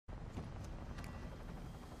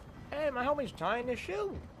Hey, my homie's tying his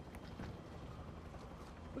shoe.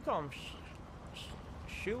 We call him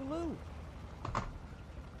Shoe Lou.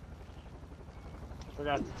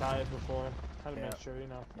 Forgot to tie it before. Had to Yeah. make sure, you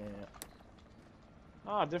know. Yeah.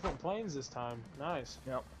 Ah, different planes this time. Nice.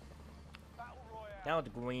 Yep. Now it's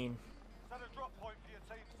green.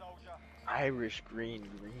 Irish green.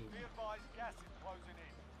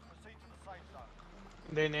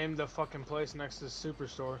 They named the fucking place next to the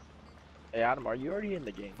Superstore. Hey Adam, are you already in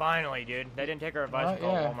the game? Finally, dude. They didn't take our advice and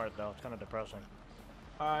call Walmart, though. It's kind of depressing.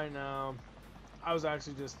 I know. I was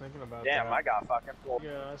actually just thinking about Damn, that. I got fucking full.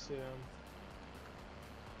 Yeah, I see him.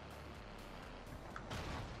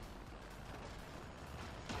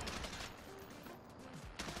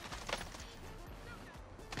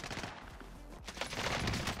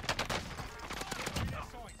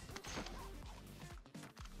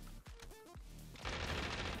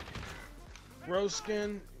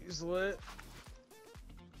 Roskin, he's lit.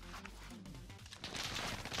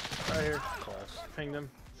 Right here. Close. Pinged him.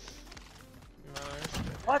 Nice.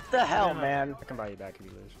 What the hell, man? I can buy you back if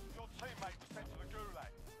you lose.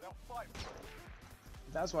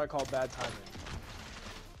 That's what I call bad timing.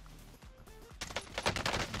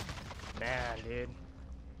 Man, dude.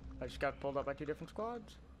 I just got pulled up by 2 different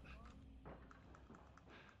squads.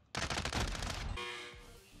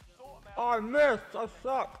 Oh, I missed! I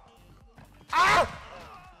suck! Ah!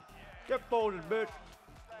 Get folded, bitch!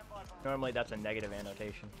 Normally that's a negative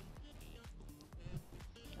annotation.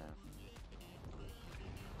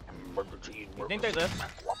 You think there's this?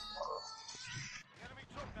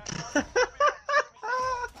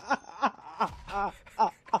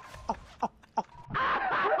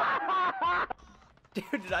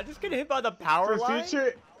 Dude, did I just get hit by the power line?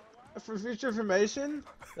 For future information,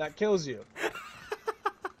 that kills you.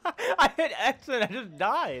 I hit X and I just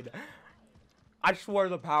died. I swear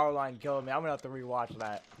the power line killed me. I'm gonna have to rewatch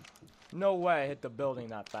that. No way I hit the building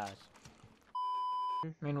that fast. I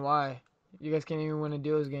mean, why? You guys can't even win a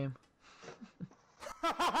duos game.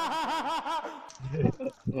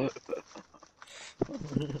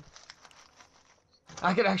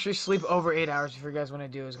 I could actually sleep over 8 hours if you guys want to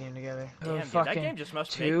do this game together. Damn, dude, that game just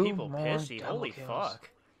must make people pissy. Holy fuck.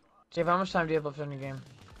 Jave, how much time do you have left on your game?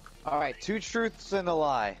 Alright, 2 truths and a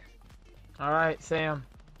lie. Alright, Sam.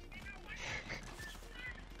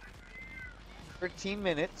 13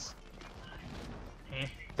 minutes. Eh.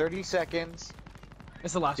 30 seconds.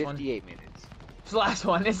 It's the last one. 58 minutes. It's the last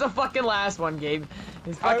one. It's the fucking last one, Gabe.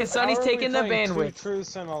 His fucking Sonny's taking the bandwidth. 2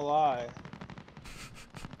 truths and a lie.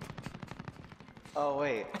 Oh,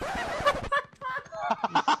 wait.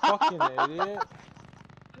 You fucking idiot.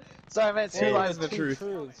 Sorry, I meant 2 lies and the 2 truth.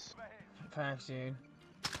 Truths. Thanks, dude.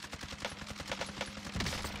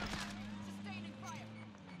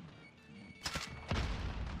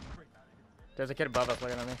 There's a kid above us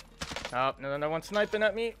looking at me. Oh, no one's sniping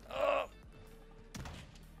at me. Oh.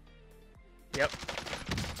 Yep.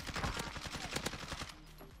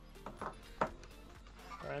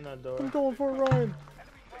 Right in that door. I'm going for a run.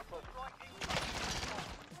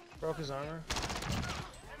 Broke his armor.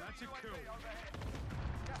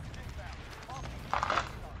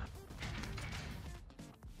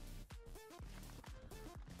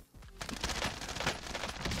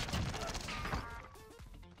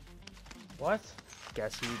 What?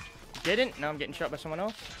 Guess you didn't. Now I'm getting shot by someone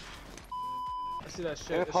else. I see that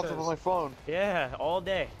shit. It It popped says, up on my phone. Yeah, all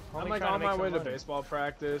day. I'm Homie like trying on make my some way to money. baseball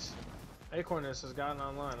practice. Acornist has gotten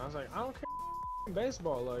online. I was like, I don't care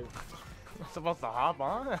baseball. Like, I'm supposed to hop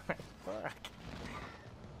on? Fuck.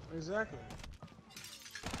 exactly.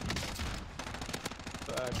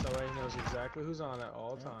 Facts, that way he knows exactly who's on at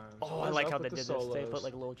all times. Oh, I What's like up how they with did the this. They solos? put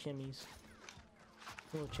like little chimneys.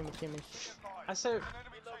 Little chimneys. I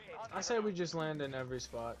say we just land in every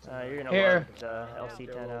spot. You're gonna Here. want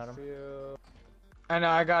LC10 Adam. I know,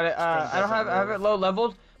 I got it. I don't have, I have it low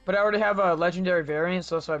leveled, but I already have a legendary variant,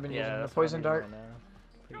 so I've been using the that's poison what I'm dart. using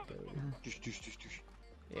right now. Pretty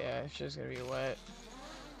good. Yeah, it's just gonna be wet.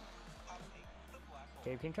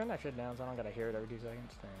 Okay, can you turn that shit down so I don't gotta hear it every 2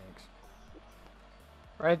 seconds? Thanks.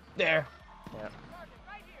 Right there. Yep.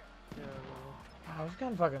 Oh, this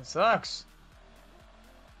gun fucking sucks.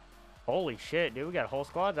 Holy shit, dude, we got whole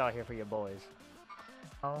squads out here for you boys.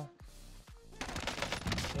 Oh.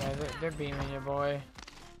 Yeah, they're beaming you, boy.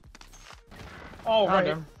 Oh, Found right.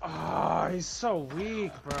 him. Oh, he's so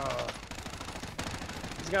weak, bro.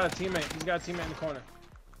 He's got a teammate. He's got a teammate in the corner.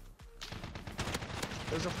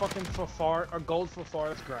 There's a fucking fafar, a gold fafar.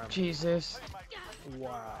 Let's grab him. Jesus.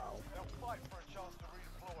 Wow.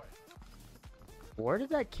 Where did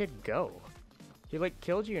that kid go? He like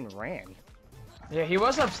killed you and ran. Yeah, he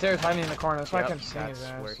was upstairs hiding in the corner. That's why I Yep, couldn't see his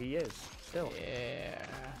that's ass. where he is. Still. Yeah.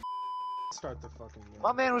 Start the fucking game.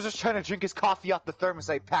 My man was just trying to drink his coffee off the thermos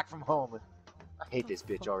I packed from home. I hate this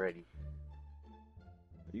bitch already.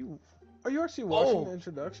 Are you actually watching the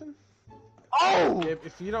introduction? Oh!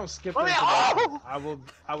 If you don't skip the Oh, yeah. introduction,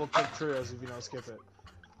 Oh! I will click trios if you don't skip it.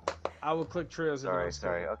 I will click trios if you don't skip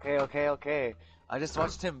Sorry. it. Okay. I just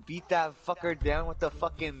watched him beat that fucker down with the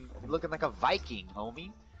fucking looking like a Viking,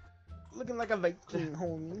 homie. Looking like a Viking,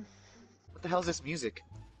 homie. What the hell is this music?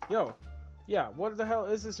 Yo, yeah, what the hell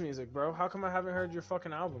is this music, bro? How come I haven't heard your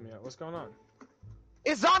fucking album yet? What's going on?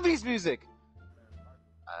 It's zombies music.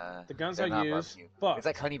 The guns they're I not use, barbecue. fuck. It's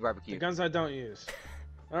like honey barbecue. The guns I don't use.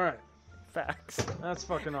 Alright, Facts. that's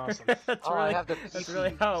fucking awesome. That's Oh, I really, have the that's PP.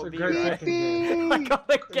 really how It's a it be. great Right? fucking game. Like all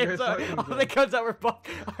the great guns, fucking all the game. guns that were bought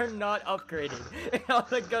are not upgraded. And all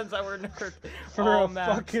the guns that were nerfed, For all a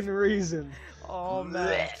max. fucking reason. All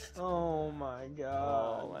max. Oh my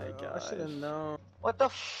god. Oh my bro. I should have gosh. known. What the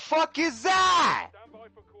fuck is that?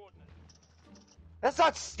 That's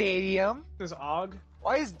not stadium. This AUG?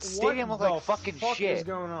 Why does stadium What look the like fucking fuck shit? is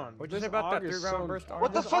going on? What'd you This say about that AUG is 3-round so- burst armor?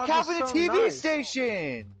 What the This fuck AUG is happened to so TV nice.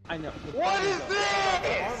 station? I know. What is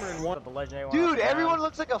Armor in this? one. The legendary one. Dude, everyone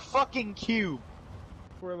looks like a fucking cube.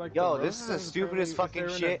 Where, like, Yo, the this is the roads, stupidest if fucking they're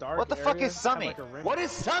in a shit. dark What the fuck area, is have, Summit? like, a ring. What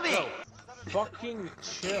is Summit? Yo, fucking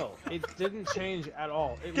chill. It didn't change at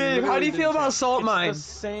all. It Gabe, how do you literally feel didn't about change. Salt It's Mine? the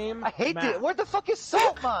same I hate map. it. Where the fuck is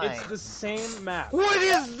Salt Mine? It's the same map. What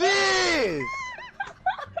is this?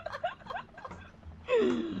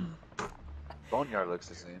 Boneyard looks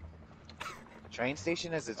the same. Train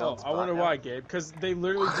station has its Oh, own I spot wonder now. why, Gabe. Because they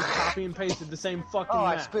literally just copy and pasted the same fucking Oh,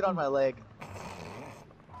 I map. spit on my leg.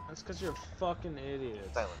 That's because you're a fucking idiot.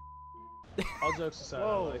 Silent. All jokes aside,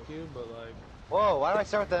 Whoa. I like you, but like... Whoa, why do I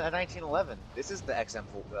start with the 1911? This is the XM.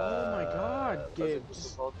 Oh my God, what's Gabe.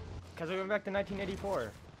 it called? Because we went back to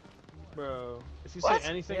 1984. Bro, if you What? say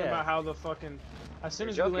anything Yeah. about how the fucking... As soon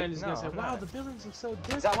You're as we joking? land, he's No, gonna say, I'm wow, not. the buildings look so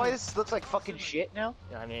different. Is that why this looks like fucking shit now?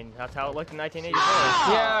 Yeah, I mean, that's how it looked in 1984.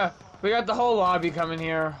 Ah! Yeah, we got the whole lobby coming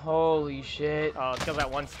here. Holy shit. Oh, it's because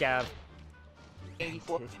that one scab.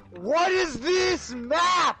 84. What is this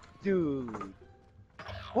map, dude?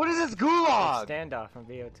 What is this gulag? Standoff from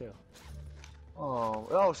VO2.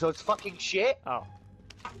 Oh, so it's fucking shit? Oh.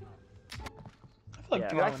 I feel like Yeah.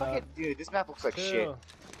 Dude, I Going fucking, up. dude, this map looks like shit. Ew.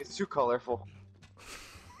 It's too colorful.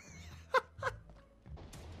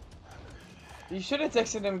 You should have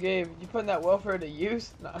texted him, Gabe. You putting that welfare to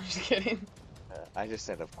use? No, I'm just kidding. I just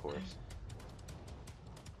said, of course.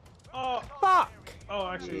 Oh, Fuck! oh,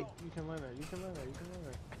 actually, you can land there. You can land there. You can land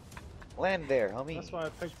there. Land there, homie. That's why I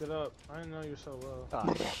picked it up. I didn't know you're so low.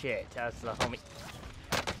 Oh shit, that's the homie.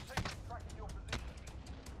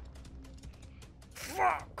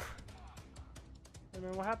 Fuck! Hey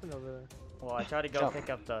man, what happened over there? Well, I tried to go Jump. pick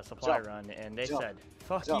up the supply Jump. run, and they Jump. said,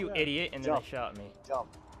 "Fuck Jump. you, idiot," and then Jump. they shot me. Jump.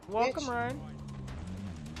 Welcome, Bitch. Ryan.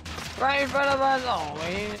 Right in front of us. Oh,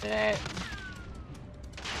 wait a minute.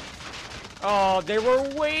 Oh, they were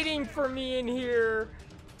waiting for me in here.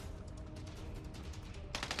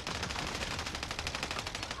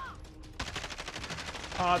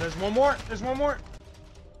 Ah, there's one more. There's one more.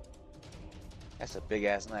 That's a big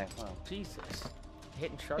ass knife, huh? Jesus.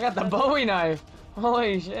 Hitting sharp. I got the guys? Bowie knife.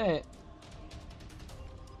 Holy shit.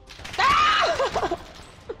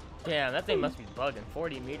 Damn, that thing must be bugging.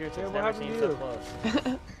 40 meters. Yeah, It's what never happened seemed to so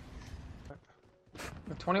you?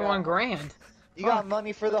 close. 21 grand. You got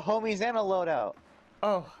money for the homies and a loadout.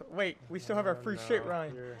 Oh, wait, we still have our free shit, No,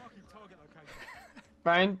 Ryan. you're-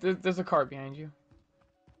 Ryan, there's a cart behind you.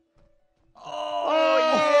 Oh,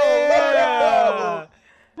 yeah!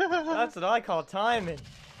 That's what I call timing.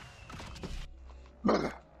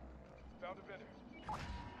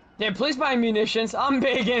 Yeah, please buy munitions. I'm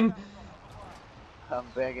begging. I'm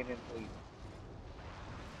begging him, please.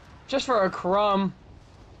 Just for a crumb.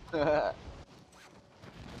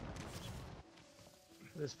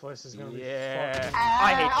 This place is gonna be Yeah. fucking...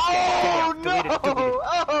 I hate this game. Delete it, delete it.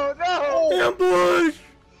 Oh no! Ambush!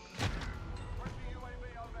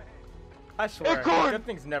 I swear, Acorn! good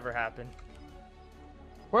things never happen.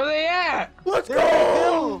 Where they at? Let's They're on the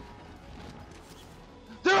hill!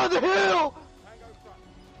 They're on the hill!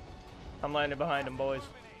 I'm landing behind them, boys.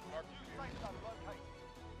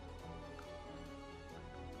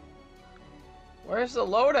 Where's the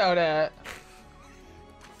loadout at?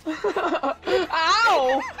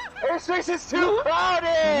 Ow! Airspace is too crowded!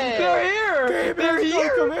 They're here! They're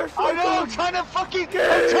here! I know, I'm trying to fucking...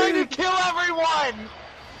 I'm trying to kill everyone!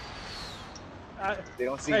 They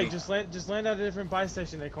don't see Hey, me. just land at a different buy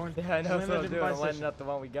station, Acorn. Yeah, I know, Just land so at a I'm different doing. buy I'm landing station. up the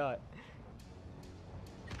one we got.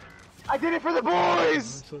 I did it for the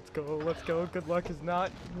boys! Let's go, let's go. Good luck is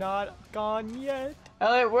not gone yet.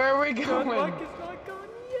 Elliot, where are we Good going? luck is not gone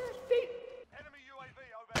yet.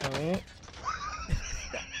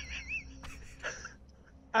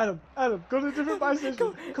 Adam, go to a different buy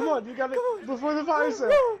station. Come on, you gotta before the fire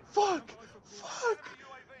sale. Fuck.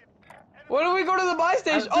 Why don't we go to the buy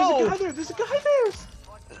station? There's a guy there.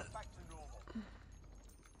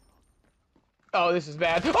 Oh, this is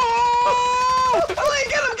bad. Oh!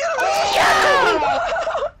 Get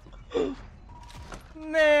him!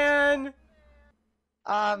 Man!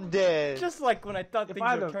 I'm dead. Just like when I thought things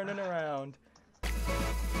were turning around.